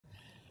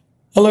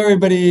Hello,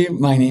 everybody.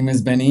 My name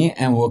is Benny,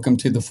 and welcome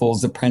to The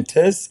Fool's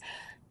Apprentice.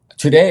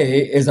 Today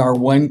is our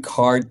one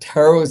card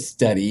tarot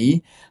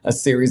study, a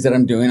series that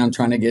I'm doing. I'm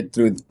trying to get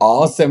through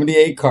all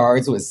 78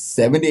 cards with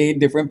 78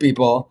 different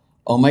people.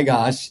 Oh my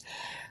gosh.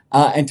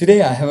 And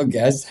today I have a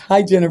guest.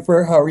 Hi,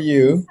 Jennifer. How are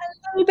you?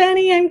 Hello,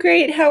 Benny. I'm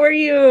great. How are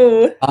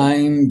you?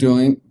 I'm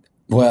doing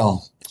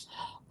well.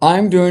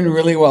 I'm doing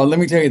really well. Let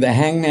me tell you, the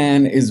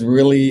hangman is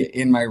really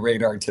in my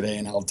radar today,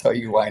 and I'll tell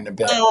you why in a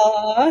bit.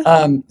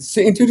 Aw.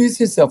 So introduce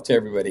yourself to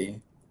everybody.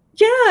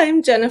 Yeah,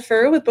 I'm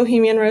Jennifer with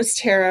Bohemian Rose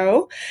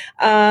Tarot.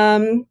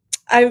 Um,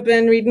 I've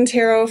been reading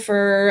tarot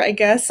for, I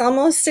guess,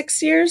 almost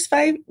 6 years,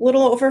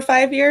 little over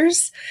 5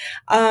 years.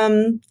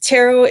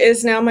 Tarot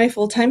is now my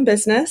full-time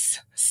business.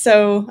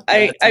 So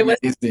That's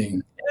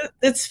amazing.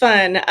 it's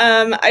fun.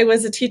 I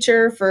was a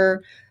teacher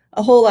for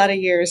a whole lot of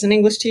years, an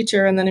English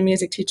teacher and then a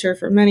music teacher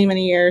for many,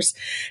 many years.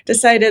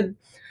 Decided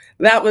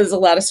that was a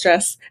lot of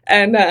stress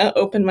and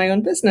opened my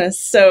own business.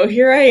 So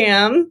here I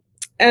am,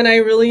 and I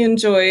really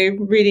enjoy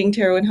reading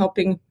tarot and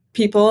helping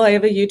people. I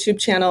have a YouTube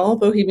channel,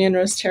 Bohemian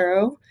Rose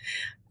Tarot,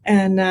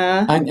 and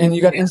And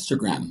you got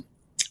Instagram.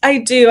 I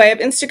do. I have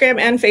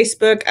Instagram and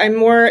Facebook. I'm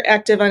more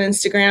active on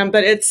Instagram,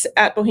 but it's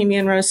at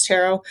Bohemian Rose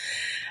Tarot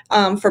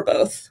for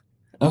both.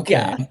 Yeah.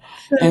 Okay.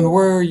 And So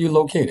where are you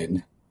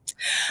located?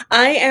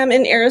 I am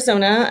in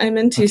Arizona. I'm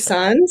in Okay.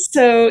 Tucson.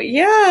 So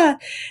yeah,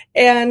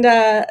 and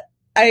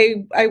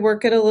I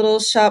work at a little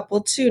shop.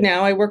 Well, two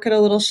now. I work at a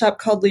little shop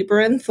called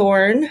Lieber and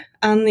Thorn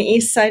on the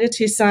east side of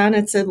Tucson.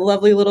 It's a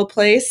lovely little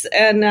place,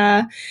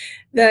 and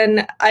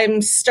then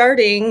I'm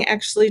starting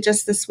actually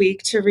just this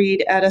week to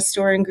read at a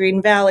store in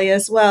Green Valley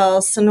as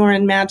well,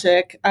 Sonoran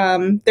Magic.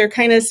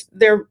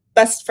 They're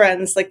best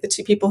friends, like the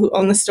two people who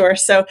own the store.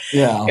 So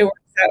Yeah. it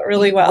works out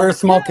really well. We're a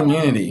small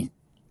community.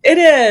 It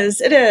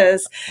is. It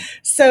is.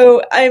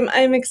 So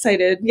I'm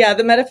excited. Yeah,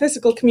 the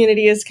metaphysical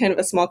community is kind of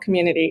a small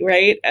community,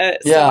 right?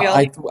 So Yeah, we all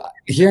I need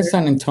here in each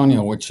San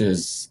Antonio, which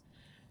is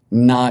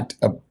not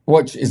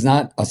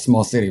a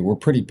small city. We're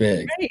pretty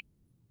big.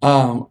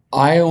 other. Right.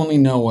 I only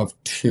know of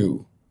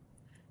two.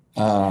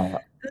 Uh,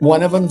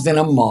 One of them's in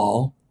a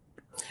mall,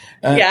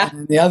 Yeah.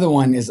 and the other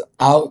one is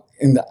out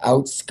in the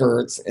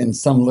outskirts in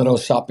some little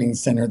shopping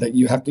center that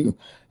you have to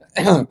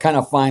kind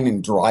of find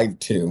and drive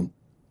to.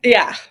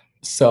 Yeah.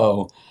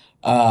 So,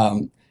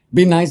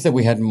 be nice that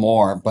we had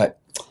more, but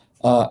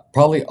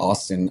probably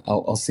Austin.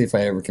 I'll see if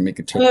I ever can make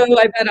a trip. Oh,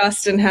 I bet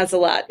Austin has a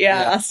lot.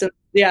 Yeah, Yeah, Austin.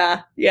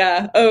 Yeah,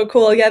 yeah. Oh,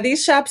 cool. Yeah,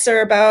 these shops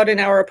are about an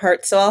hour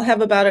apart, so I'll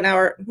have about an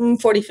hour,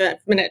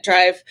 40-minute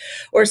drive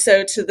or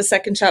so to the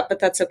second shop, but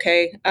that's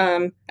okay.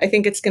 I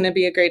think it's going to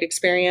be a great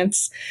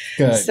experience.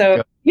 good, So,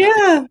 good.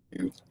 yeah,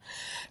 thank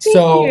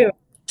So you.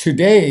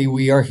 today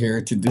we are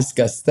here to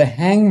discuss the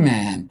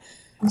Hangman.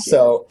 Yes.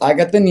 So I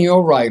got the Neo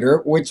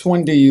Rider. Which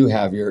one do you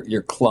have?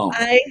 Your clone?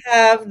 I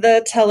have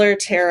the Teller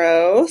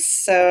Tarot,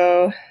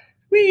 so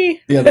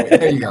we The other way.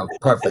 There you go.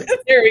 Perfect.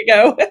 there we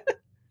go.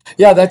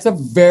 Yeah, that's a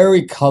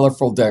very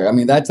colorful deck. I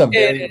mean, that's a It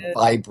very is.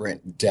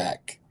 vibrant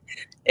deck.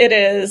 It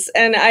is.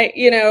 And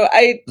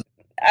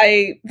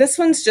this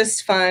one's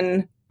just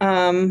fun.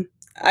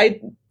 I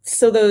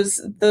so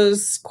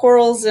those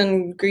corals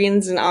and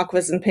greens and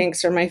aquas and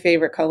pinks are my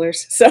favorite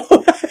colors. So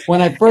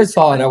When I it's first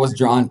saw it, fun. I was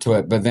drawn to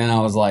it, but then I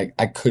was like,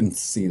 I couldn't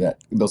see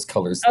those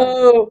colors.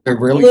 Oh, They're a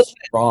really little,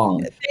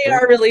 strong. they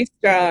are really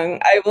strong.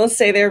 I will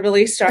say they're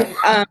really strong.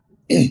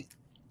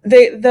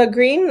 The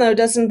green though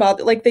doesn't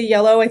bother. Like the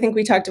yellow, I think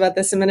we talked about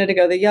this a minute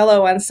ago. The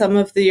yellow on some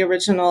of the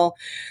original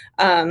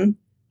um,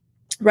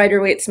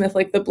 Rider Waite Smith,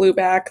 like the blue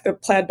back, the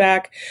plaid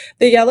back.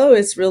 The yellow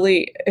is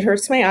really, it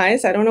hurts my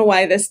eyes. I don't know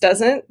why this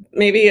doesn't.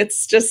 Maybe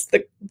it's just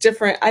the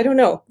different, I don't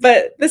know.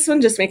 But this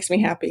one just makes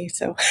me happy.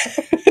 So,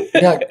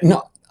 Yeah,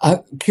 no,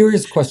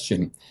 curious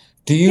question.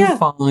 Do you yeah.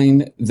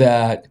 find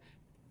that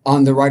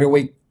on the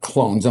Rider-Waite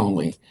clones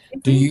only,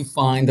 do Mhm. you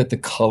find that the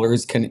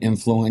colors can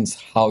influence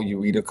how you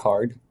read a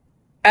card?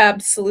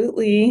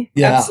 Absolutely.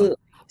 Yeah, Absolutely.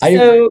 I agree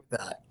So, with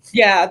that.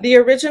 yeah, the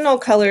original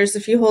colors,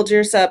 if you hold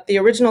yours up, the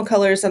original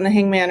colors on the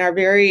Hangman are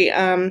very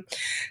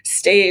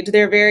staid.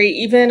 They're very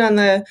even on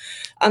the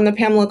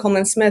Pamela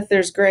Coleman Smith,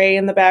 there's gray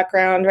in the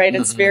background, right?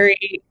 It's Mhm.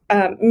 very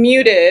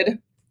muted.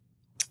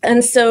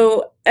 And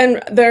so,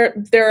 and there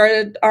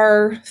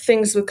are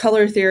things with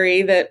color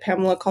theory that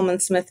Pamela Coleman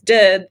Smith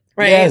did,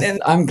 right? Yes,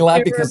 And I'm glad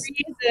there were because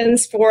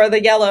reasons for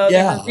the yellow,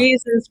 there were yeah,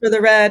 reasons for the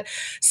red.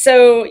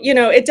 So,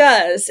 it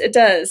does.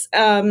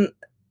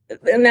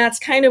 And that's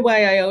kind of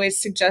why I always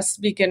suggest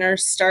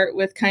beginners start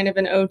with kind of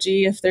an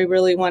OG if they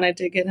really want to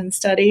dig in and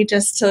study,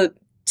 just to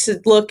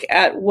look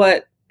at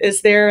what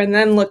is there and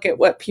then look at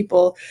what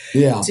people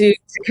yeah. do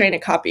to kind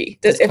of copy,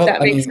 Because if that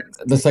I makes mean, sense.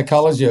 the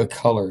psychology of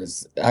color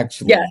is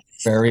actually Yes.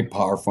 very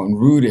powerful and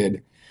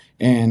rooted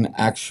in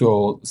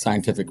actual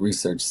scientific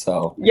research.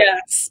 So,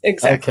 Yes, okay,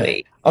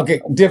 exactly. okay,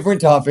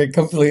 different topic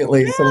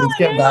completely. So let's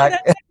Yeah, get yeah,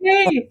 back. that's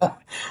okay.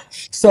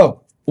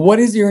 So, what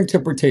is your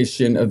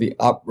interpretation of the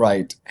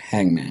upright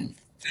hangman?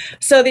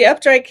 So the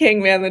upright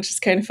hangman, which is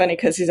kind of funny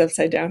because he's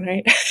upside down,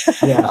 right?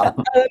 Yeah.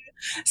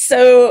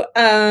 So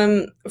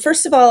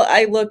first of all,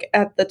 I look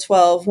at the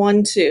 12,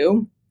 1,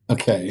 2, the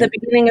Okay.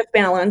 beginning of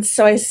balance.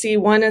 So I see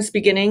 1 as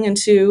beginning and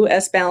 2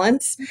 as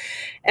balance.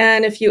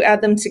 And if you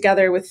add them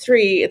together with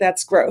 3,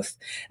 that's growth.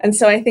 And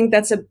so I think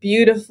that's a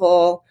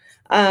beautiful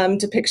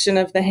depiction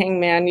of the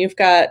hangman. You've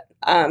got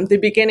the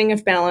beginning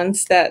of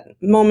balance, that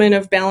moment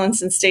of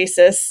balance and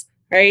stasis,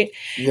 right?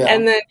 Yeah.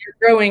 And then you're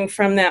growing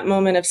from that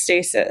moment of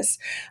stasis.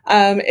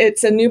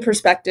 It's a new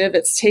perspective.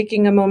 It's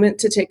taking a moment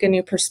to take a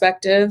new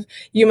perspective.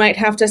 You might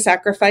have to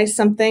sacrifice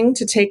something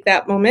to take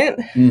that moment,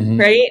 Hmm.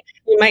 right?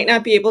 You might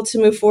not be able to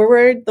move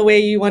forward the way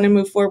you want to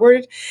move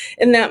forward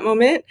in that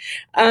moment.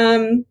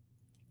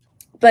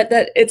 But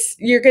that it's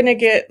you're going to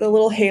get the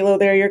little halo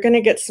there. You're going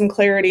to get some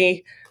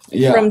clarity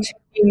Yeah. from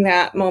taking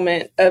that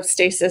moment of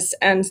stasis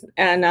and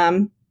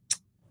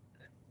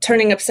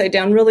turning upside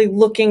down, really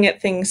looking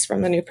at things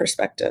from a new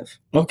perspective.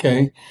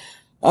 Okay.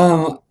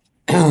 Um,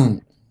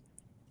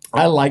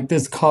 I like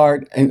this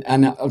card, and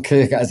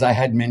okay, as I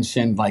had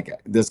mentioned, like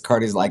this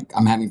card is like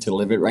I'm having to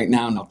live it right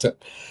now, and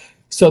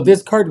so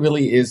this card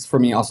really is for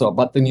me also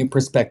about the new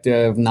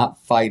perspective, not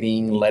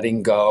fighting,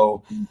 letting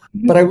go.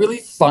 But I really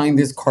find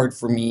this card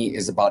for me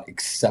is about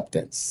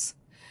acceptance.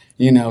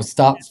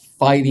 Stop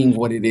fighting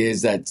what it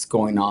is that's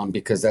going on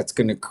because that's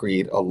going to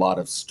create a lot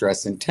of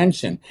stress and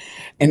tension.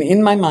 And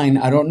in my mind,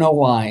 I don't know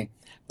why,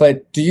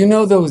 but do you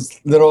know those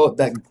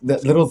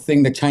that little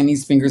thing, the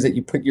Chinese fingers that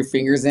you put your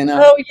fingers in them?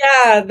 Oh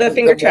yeah, the The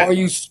finger more trap.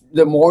 you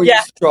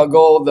Yeah.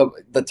 struggle,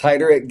 the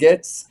tighter it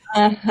gets.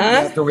 You Uh-huh.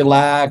 have to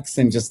relax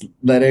and just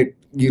let it,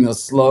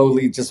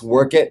 slowly just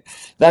work it.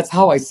 That's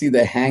how I see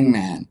the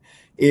hangman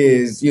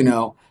is,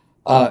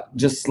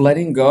 just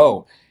letting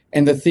go.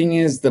 And the thing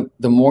is,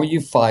 the more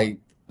you fight,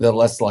 the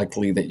less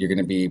likely that you're going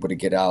to be able to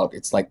get out.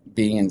 It's like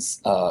being in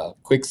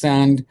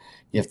quicksand.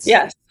 You have to stay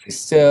Yes.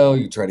 still.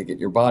 You try to get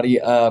your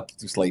body up,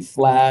 just lay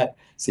flat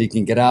so you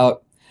can get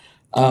out.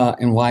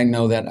 And why I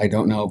know that, I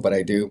don't know, but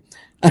I do.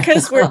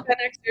 Because we're Gen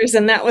Xers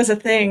and that was a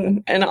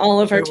thing in all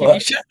of our It TV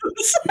was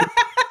shows.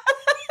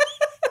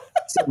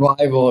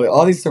 survival.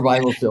 All these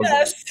survival shows that we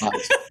Yes.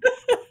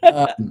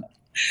 watch. Um,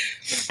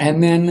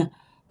 and then,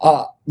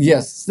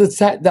 yes,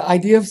 the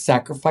idea of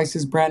sacrifice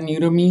is brand new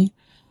to me.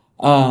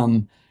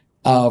 Um,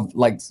 of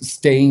like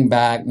staying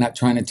back, not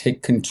trying to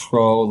take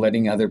control,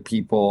 letting other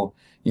people,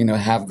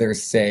 have their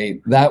say.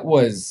 That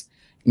was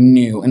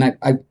new, and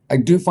I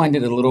do find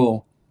it a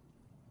little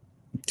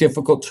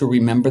difficult to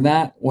remember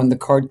that when the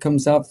card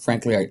comes up.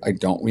 Frankly, I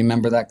don't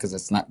remember that because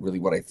that's not really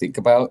what I think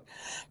about.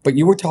 But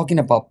you were talking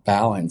about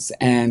balance,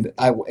 and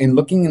in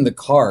looking in the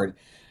card,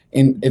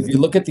 and if you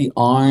look at the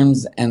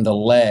arms and the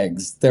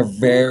legs, they're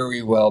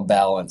very well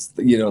balanced.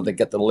 They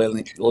get the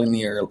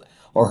linear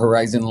or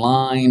horizon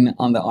line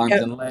on the arms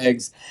Yep. and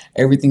legs.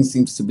 Everything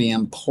seems to be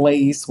in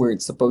place where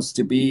it's supposed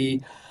to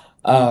be.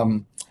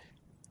 Um,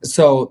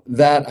 so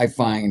that I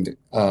find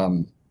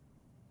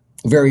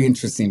very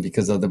interesting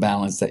because of the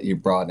balance that you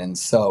brought in.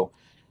 So,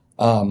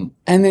 and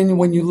then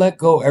when you let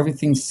go,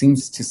 everything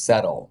seems to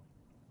settle.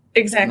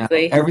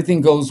 Exactly. Everything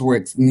goes where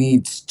it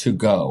needs to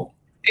go.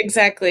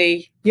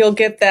 Exactly. You'll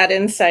get that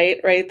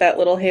insight, right? That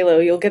little halo.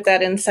 You'll get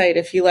that insight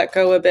if you let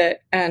go a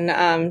bit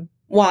and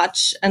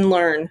watch and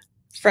learn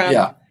from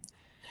Yeah.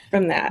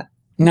 from that.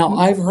 Now, Mhm.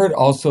 I've heard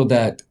also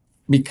that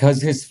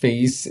because his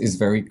face is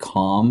very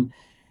calm,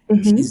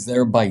 Mhm. he's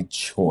there by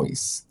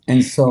choice.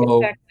 And so,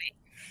 Exactly.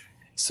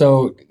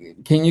 so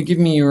can you give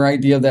me your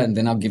idea of that and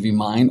then I'll give you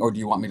mine, or do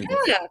you want me to go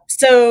first? Yeah.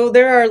 So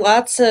there are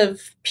lots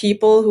of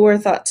people who are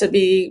thought to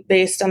be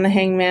based on the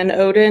hangman.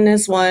 Odin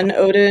is one.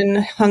 Odin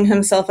hung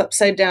himself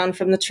upside down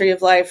from the tree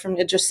of life from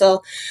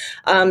Yggdrasil,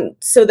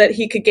 so that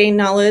he could gain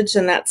knowledge,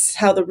 and that's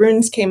how the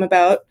runes came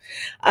about.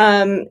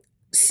 Um,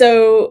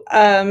 so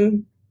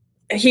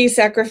he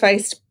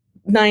sacrificed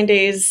 9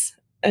 days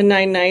and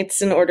 9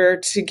 nights in order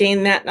to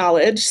gain that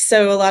knowledge.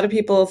 So a lot of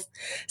people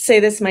say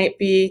this might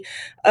be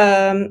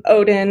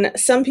Odin.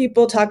 Some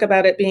people talk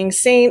about it being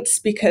saints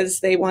because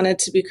they wanted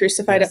to be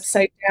crucified Yes.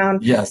 upside down.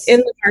 In Yes.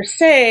 the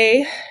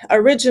Marseille,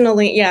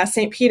 originally, yeah,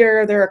 Saint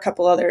Peter. There are a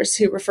couple others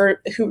who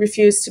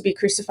refused to be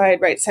crucified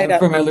right side I'm up.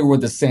 familiar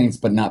with the Saints,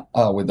 but not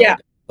with Yeah,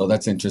 Odin. So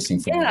that's interesting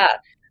for me.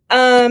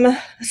 yeah.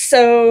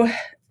 So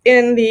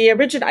in the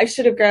original, I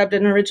should have grabbed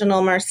an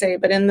original Marseille,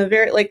 but in the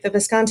the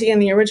Visconti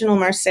and the original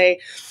Marseille,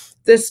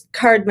 this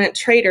card meant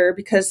traitor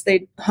because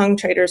they hung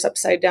traitors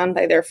upside down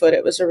by their foot.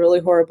 It was a really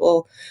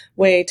horrible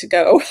way to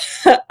go.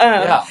 um,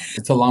 Yeah,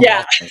 it's a long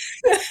yeah,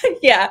 process.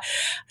 yeah.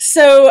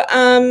 So,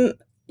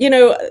 you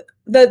know,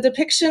 the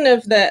depiction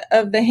of the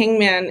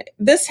hangman.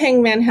 This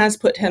hangman has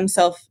put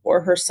himself or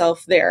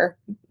herself there,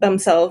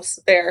 themselves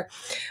there,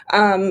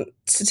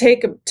 to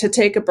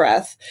take a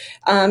breath.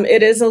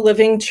 It is a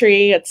living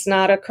tree. It's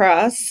not a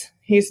cross.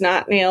 He's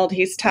not nailed.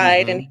 He's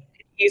tied, and he Hmm.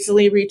 could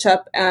easily reach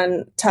up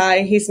and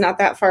tie. He's not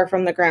that far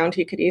from the ground.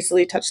 He could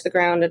easily touch the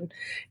ground and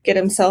get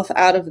himself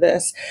out of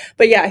this.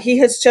 But yeah, he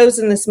has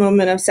chosen this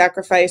moment of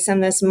sacrifice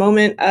and this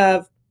moment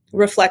of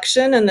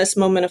reflection and this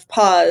moment of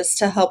pause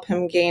to help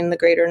him gain the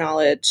greater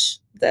knowledge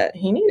that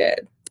he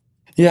needed.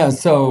 Yeah,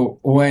 so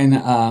when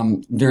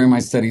during my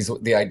studies,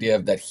 the idea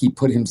of that he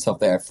put himself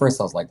there, at first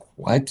I was like,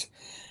 what?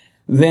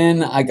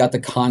 Then I got the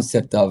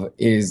concept of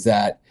is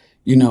that,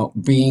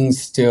 being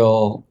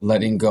still,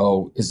 letting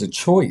go is a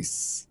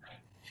choice.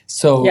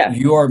 So Yes,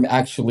 you are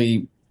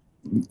actually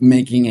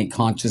making a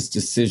conscious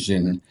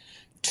decision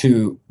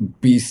to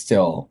be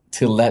still,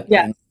 to let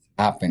yes, things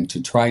happen,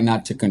 to try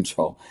not to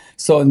control.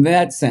 So in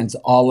that sense,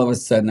 all of a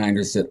sudden I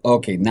understood,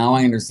 okay, now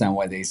I understand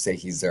why they say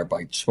he's there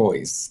by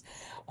choice.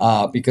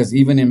 Because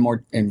even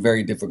in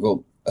very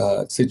difficult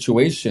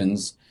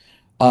situations,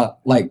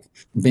 like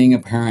being a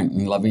parent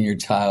and loving your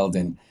child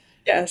and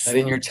yes.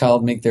 letting your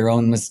child make their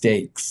own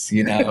mistakes,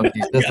 you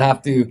just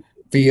have to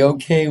be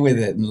okay with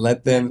it and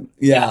let them,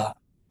 Yeah.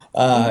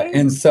 yeah. Mhm.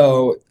 And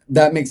so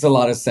that makes a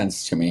lot of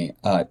sense to me.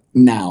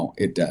 Now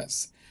it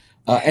does.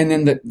 And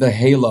then the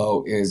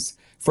halo is,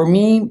 for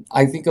me,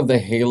 I think of the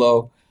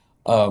halo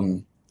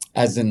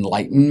as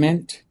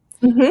enlightenment,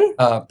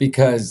 Mhm.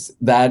 because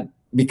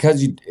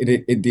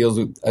it deals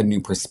with a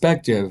new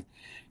perspective,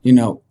 you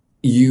know,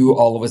 you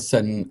all of a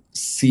sudden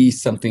see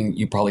something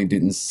you probably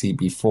didn't see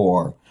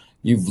before.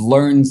 You've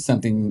learned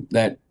something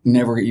that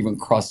never even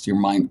crossed your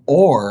mind,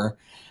 or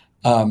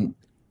um,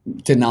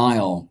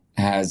 denial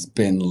has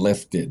been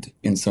lifted,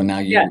 and so now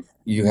Yes,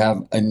 you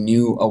have a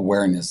new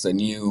awareness, a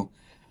new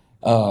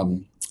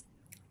um,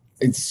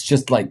 it's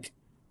just like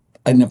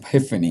an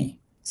epiphany.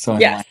 So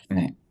yes,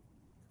 enlightenment.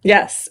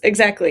 yes,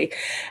 exactly.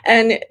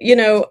 And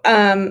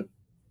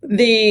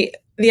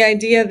the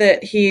idea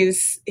that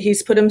he's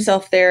put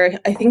himself there,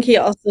 I think he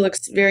also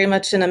looks very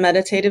much in a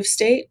meditative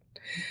state.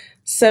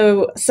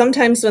 So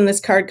sometimes when this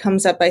card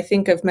comes up, I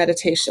think of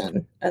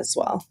meditation as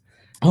well.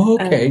 Oh,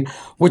 Um, okay,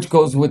 which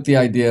goes with the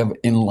idea of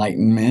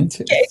enlightenment.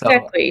 yeah, So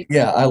exactly.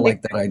 yeah, I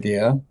like that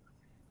idea.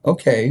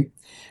 Okay,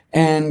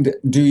 and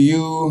do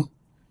you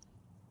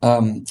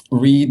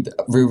read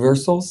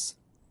reversals?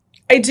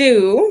 I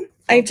do.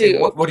 I Okay,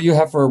 do. what do you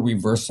have for a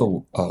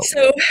reversal?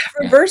 So Yeah.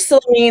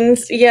 reversal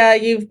means, yeah,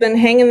 you've been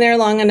hanging there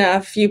long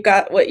enough. You've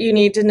got what you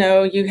need to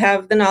know. You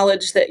have the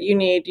knowledge that you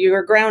need. You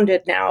are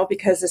grounded now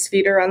because his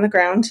feet are on the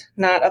ground,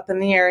 not up in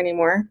the air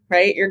anymore,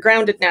 right? You're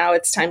grounded now.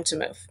 It's time to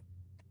move.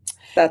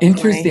 That's my,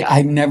 Interesting.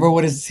 I never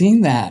would have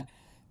seen that.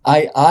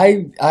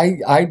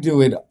 I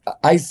do it.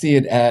 I see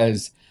it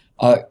as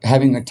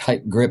having a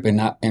tight grip and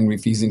not and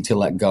refusing to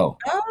let go.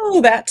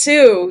 oh, that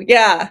too.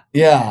 Yeah.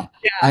 Yeah,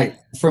 Yeah. I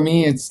for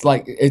me, it's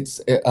like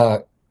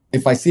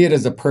if I see it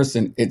as a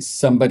person, it's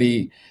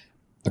somebody,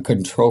 a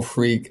control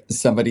freak,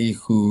 somebody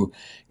who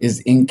is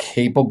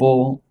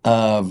incapable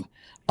of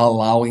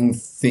allowing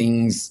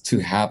things to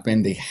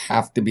happen. They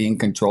have to be in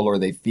control, or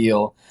they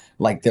feel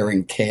like they're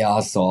in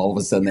chaos. So all of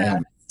a sudden they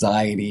have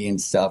anxiety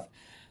and stuff.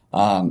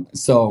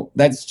 So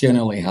that's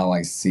generally how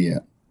I see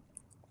it,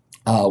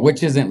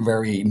 which isn't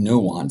very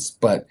nuanced,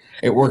 but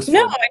it works No,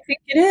 for I think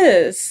it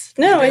is.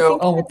 you No, I do.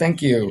 think Oh,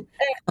 thank you.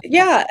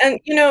 yeah, and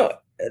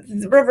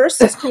the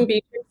reversals can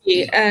be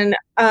tricky, and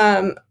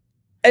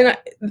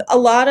a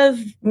lot of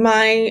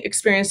my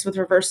experience with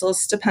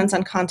reversals depends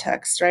on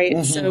context,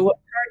 right? So Hmm. what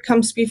card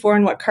comes before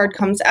and what card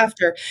comes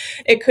after.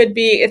 It could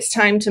be it's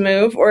time to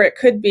move, or it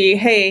could be,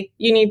 hey,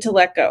 you need to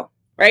let go,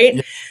 right?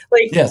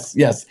 Like, Yes,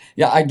 yes.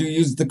 Yeah, I do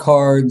use the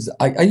cards.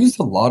 I use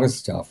a lot of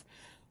stuff.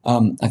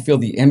 I feel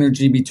the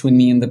energy between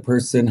me and the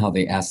person, how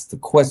they ask the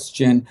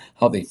question,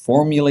 how they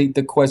formulate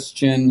the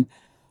question.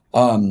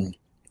 Um,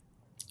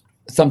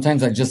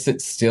 Sometimes I just sit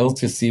still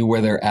to see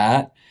where they're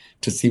at,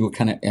 to see what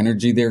kind of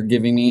energy they're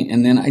giving me.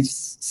 And then I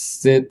just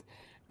sit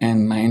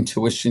and my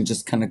intuition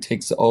just kind of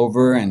takes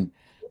over and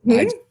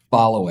I just mhm,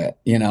 follow it,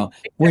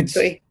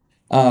 exactly.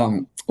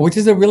 which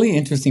is a really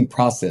interesting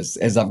process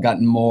as I've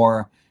gotten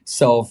more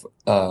self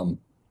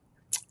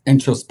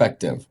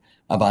introspective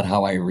about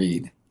how I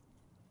read.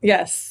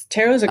 Yes,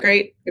 tarot is a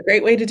great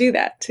way to do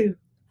that too.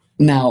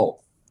 Now,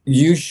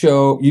 you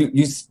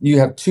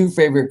have two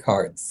favorite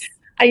cards.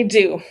 I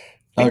do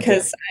Okay.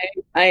 because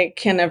I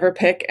can never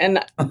pick.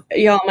 And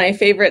y'all, my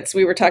favorites,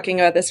 we were talking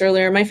about this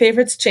earlier. My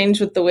favorites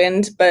change with the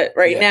wind, but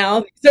right Yeah. now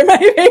these are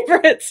my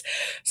favorites.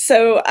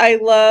 So I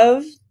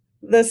love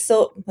let's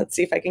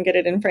see if I can get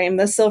it in frame.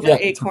 The silver Yeah,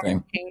 it's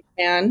acorn okay.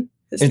 man.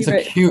 Is he It's a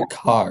right? cute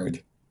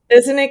card.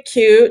 Isn't it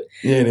cute?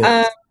 It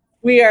Um, is.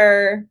 we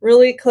are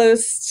really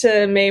close to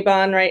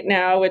Mabon right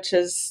now, which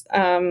is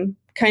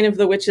kind of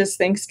the witches'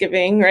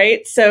 Thanksgiving,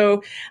 right?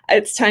 So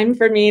it's time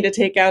for me to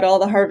take out all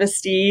the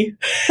harvesty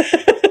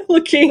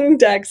looking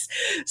decks.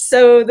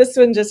 So this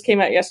one just came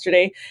out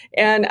yesterday,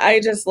 and I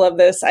just love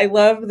this. I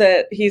love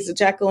that he's a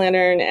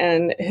jack-o'-lantern,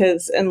 and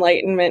his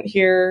enlightenment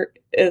here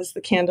is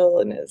the candle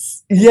in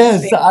his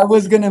Yes, face. I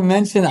was going to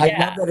mention, I love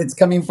Yeah, that it's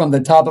coming from the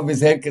top of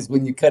his head because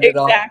when you cut it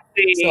off. So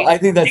exactly. I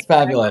think that's Exactly.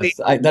 fabulous.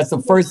 That's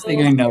the first thing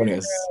Little I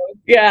notice. scarecrow.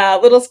 Yeah,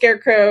 little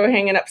scarecrow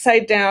hanging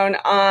upside down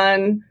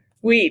on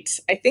wheat.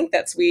 I think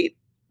that's wheat.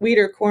 Wheat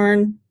or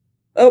corn.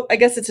 Oh, I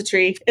guess it's a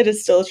tree. It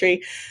is still a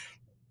tree.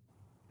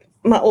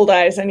 my old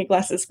eyes, I need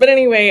glasses. But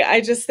anyway,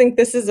 I just think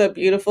this is a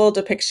beautiful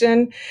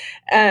depiction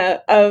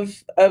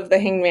of the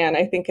hangman.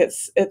 I think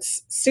it's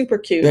super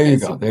cute There you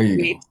and go. super There you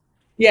go. sweet.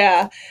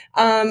 Yeah.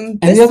 And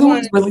the This other one,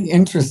 one's really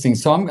interesting.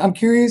 So I'm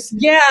curious for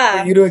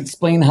yeah. you to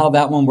explain how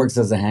that one works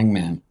as a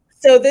hangman.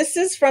 So this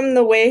is from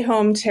the Way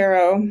Home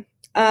Tarot.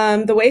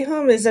 The Way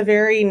Home is a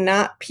very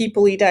not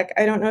peoply deck.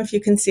 I don't know if you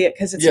can see it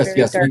because it's Yes, very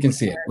yes, we dark. can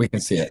see it. We can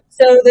see it.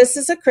 So this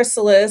is a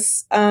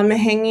chrysalis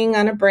hanging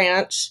on a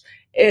branch.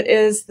 It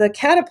is the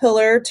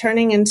caterpillar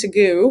turning into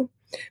goo,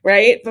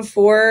 right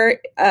before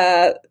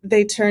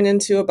they turn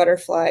into a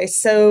butterfly.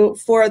 So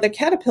for the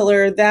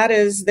caterpillar, that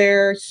is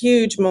their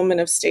huge moment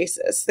of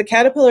stasis. The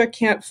caterpillar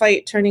can't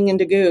fight turning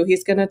into goo.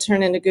 He's going to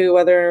turn into goo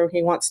whether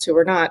he wants to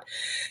or not.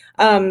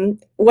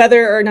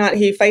 Whether or not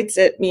he fights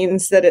it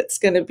means that it's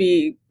going to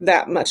be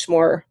that much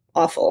more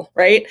awful,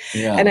 right?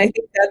 Yeah. And I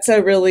think that's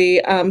a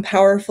really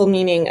powerful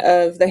meaning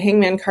of the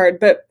hangman card.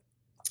 But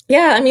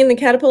yeah, I mean, the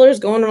caterpillar is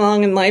going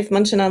along in life,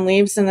 munching on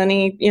leaves, and then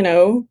he,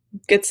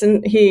 gets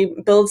in, he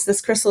builds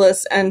this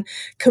chrysalis and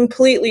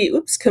completely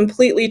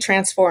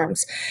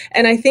transforms.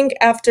 And I think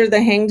after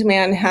the hanged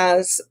man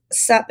has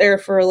sat there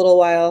for a little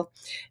while,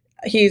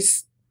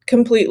 he's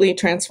completely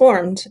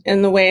transformed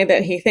in the way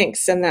that he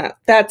thinks, and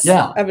that's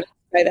Yeah. evidenced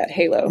by that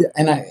halo.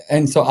 Yeah,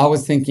 and so I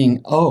was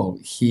thinking, oh,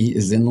 he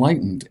is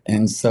enlightened.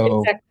 And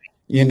so, Exactly.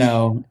 you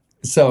know,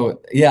 so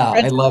yeah,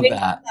 Red I love big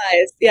that.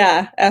 eyes.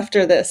 Yeah,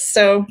 after this.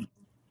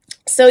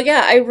 So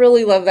yeah, I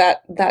really love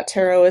that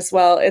tarot as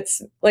well.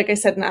 It's like I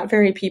said, not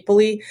very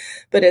peoply,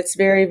 but it's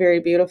very, very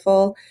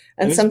beautiful.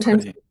 It And is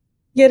sometimes pretty.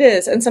 it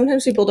is. And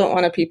sometimes people don't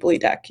want a peoply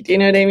deck. Do you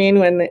know what I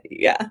mean?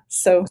 Yeah.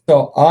 So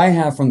So I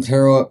have from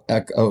Tarot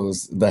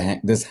Echoes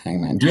this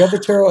hangman. Do you have the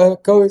Tarot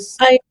Echoes?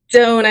 I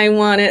don't. I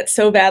want it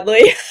so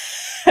badly.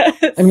 I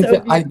It's mean, so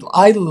beautiful.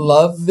 I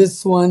love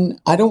this one.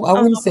 I Um,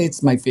 wouldn't say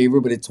it's my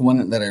favorite, but it's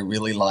one that I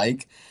really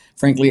like.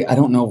 Frankly, I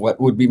don't know what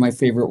would be my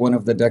favorite one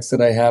of the decks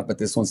that I have, but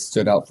this one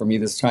stood out for me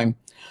this time.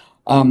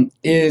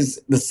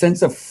 Is the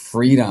sense of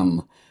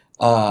freedom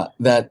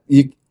that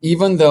you,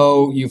 even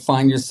though you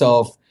find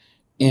yourself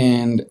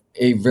in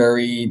a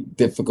very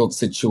difficult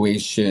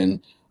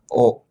situation,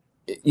 or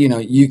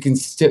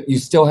you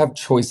still have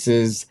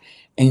choices,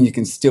 and you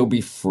can still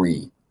be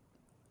free.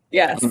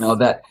 You know yes.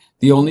 that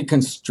the only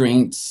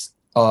constraints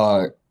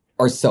are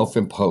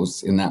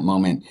self-imposed in that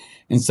moment.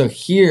 And so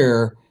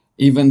here,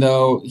 even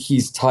though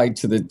he's tied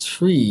to the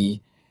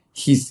tree,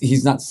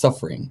 he's not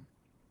suffering.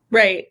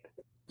 Right.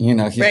 He's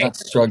Right. not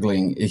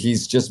struggling.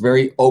 He's just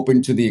very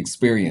open to the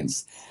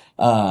experience.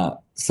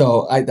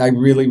 So I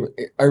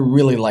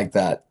really like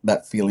that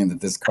feeling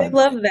that this I card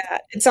love brings.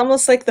 that. It's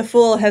almost like the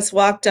fool has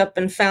walked up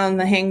and found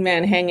the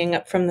hangman hanging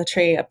up from the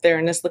tree up there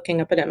and is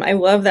looking up at him. I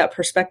love that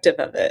perspective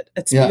of it.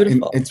 It's Yeah, and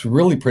beautiful. it's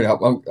really pretty.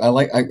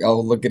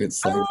 I'll look at it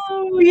side.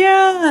 Oh,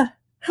 yeah.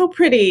 How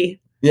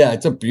pretty. Yeah,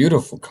 it's a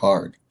beautiful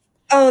card.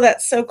 Oh,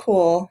 that's so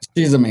cool.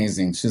 She's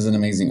amazing. She's an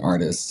amazing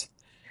artist.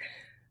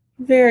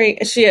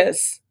 She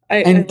is.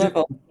 I And love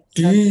all that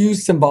do you stuff.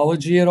 use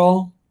symbology at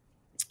all?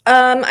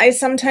 I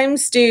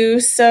sometimes do.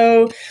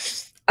 So,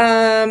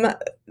 um,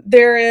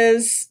 there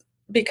is,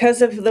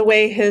 because of the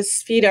way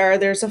his feet are,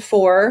 there's a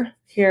four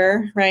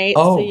here, right?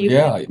 So Oh, you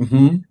yeah.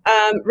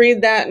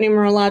 read that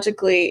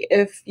numerologically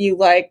if you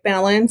like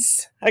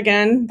balance.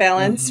 Again,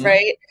 balance, Hmm.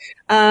 right?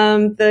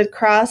 The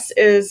cross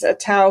is a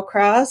Tau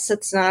cross,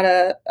 it's not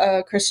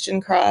a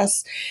Christian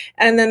cross.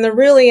 And then the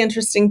really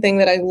interesting thing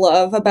that I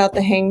love about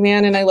the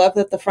hangman, and I love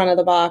that the front of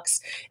the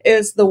box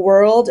is the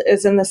world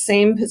is in the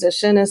same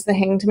position as the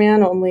hanged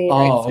man, only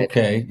Oh,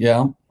 okay.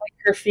 Yeah.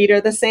 her feet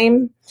are the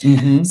same.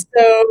 Hmm.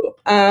 So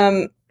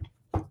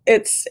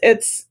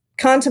it's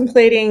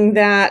contemplating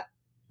that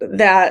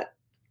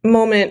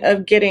moment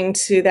of getting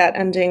to that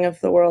ending of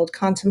the world,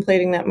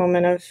 contemplating that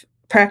moment of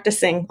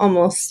practicing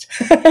almost.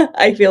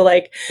 I feel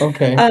like,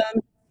 Okay. um,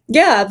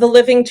 yeah, the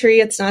living tree.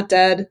 It's not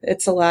dead;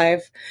 it's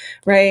alive,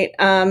 right?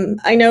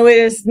 I know it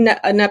is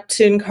a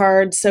Neptune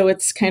card, so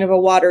it's kind of a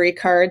watery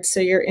card. So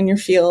you're in your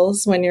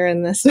feels when you're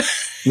in this,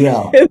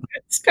 Yeah.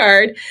 this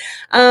card,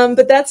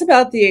 but that's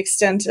about the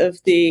extent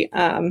of the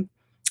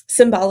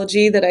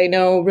symbology that I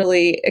know,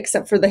 really,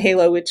 except for the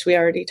halo, which we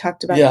already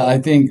talked about a Yeah, little I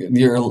bit. think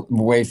you're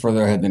way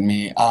further ahead than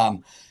me.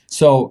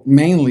 So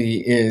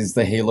mainly is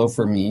the halo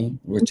for me,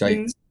 which I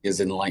Mhm. is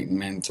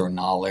enlightenment or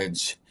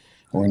knowledge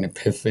or an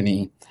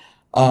epiphany.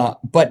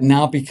 But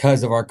now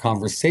because of our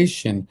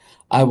conversation,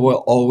 I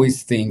will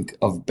always think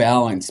of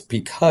balance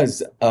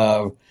because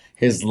of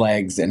his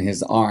legs and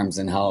his arms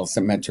and how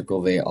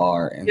symmetrical they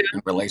are in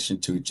relation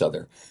to each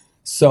other.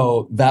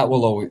 So that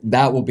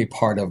will be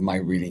part of my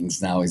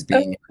readings now is Oh,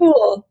 being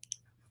cool.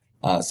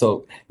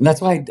 and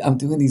that's why I'm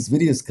doing these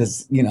videos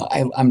because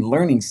I'm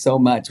learning so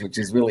much, which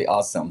is really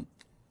awesome.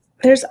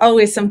 There's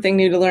always something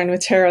new to learn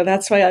with tarot.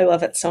 That's why I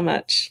love it so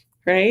much,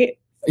 right?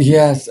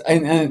 Yes,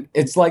 and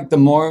it's like the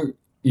more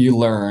you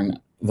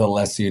learn, the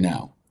less you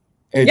know.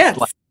 It's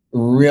like Yes.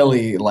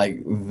 really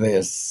like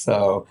this.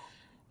 So,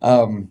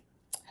 um,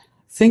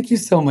 thank you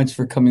so much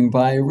for coming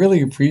by. I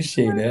really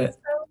appreciate it.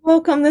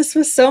 Welcome. This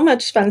was so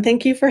much fun.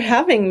 Thank you for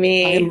having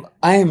me.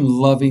 I am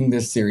loving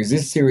this series.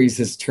 This series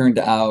has turned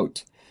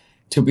out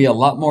to be a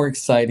lot more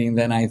exciting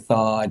than I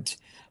thought,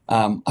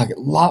 a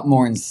lot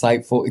more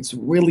insightful. It's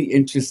really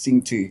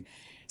interesting to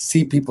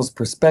see people's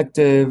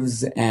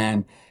perspectives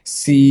and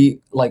see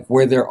like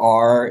where they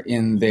are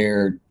in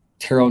their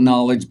tarot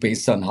knowledge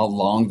based on how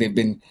long they've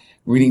been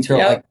reading tarot.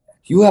 Yep. Like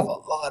you have a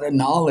lot of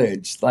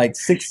knowledge, like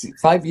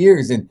 5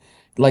 years, and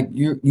like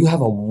you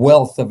have a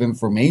wealth of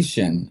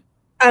information.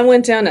 I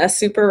went down a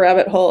super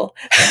rabbit hole.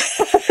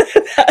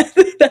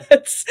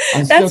 that's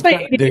I'm still that's my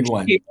trying to dig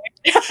one. ADHD.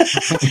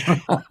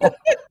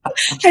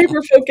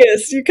 Hyper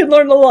focus. You can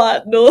learn a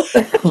lot. No.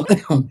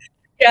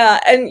 Yeah,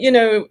 and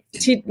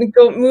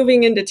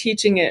moving into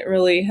teaching it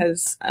really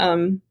has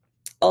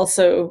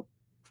also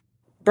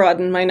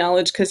broadened my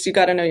knowledge because you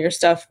got to know your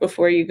stuff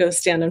before you go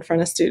stand in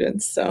front of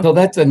students. So So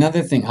that's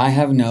another thing. I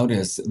have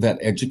noticed that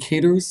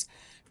educators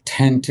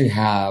tend to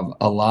have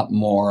a lot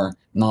more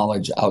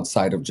knowledge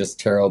outside of just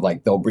tarot.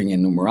 Like they'll bring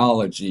in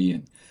numerology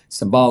and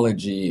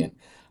symbology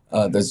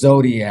and the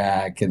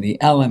zodiac and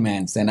the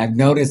elements. And I've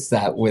noticed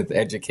that with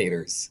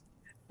educators.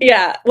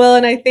 yeah, well,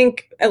 and I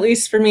think at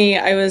least for me,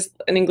 I was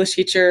an English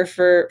teacher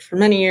for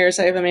many years.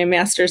 I have my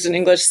master's in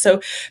English,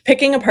 so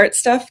picking apart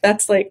stuff,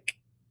 that's like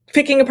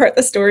picking apart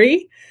the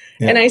story.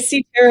 And Yeah, I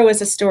see tarot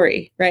as a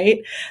story, right?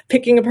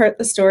 Picking apart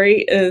the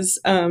story is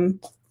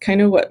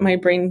kind of what my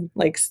brain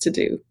likes to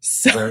do.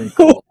 So very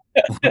cool.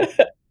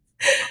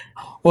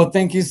 Well,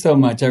 thank you so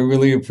much. I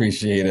really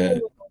appreciate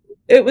it.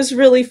 it was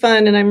really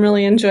fun, and I'm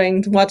really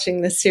enjoying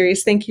watching this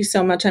series. Thank you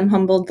so much. I'm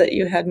humbled that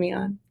you had me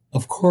on.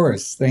 Of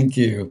course. Thank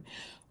you.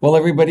 Well,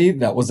 everybody,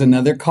 that was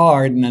another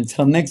card. And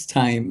until next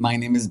time, my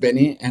name is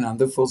Benny and I'm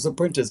the Fool's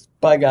Apprentice.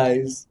 Bye,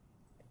 guys.